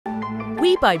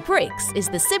WeBuyBricks is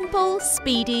the simple,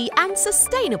 speedy and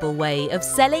sustainable way of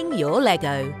selling your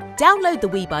Lego. Download the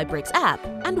WeBuyBricks app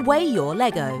and weigh your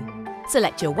Lego.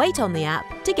 Select your weight on the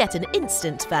app to get an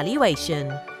instant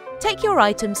valuation. Take your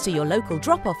items to your local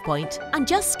drop-off point and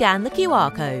just scan the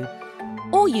QR code.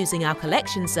 Or using our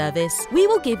collection service, we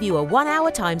will give you a 1-hour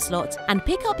time slot and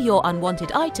pick up your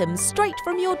unwanted items straight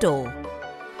from your door.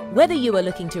 Whether you are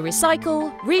looking to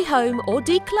recycle, rehome or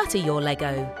declutter your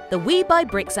Lego, the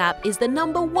WeBuyBricks app is the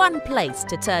 #1 place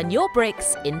to turn your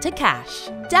bricks into cash.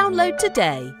 Download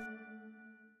today.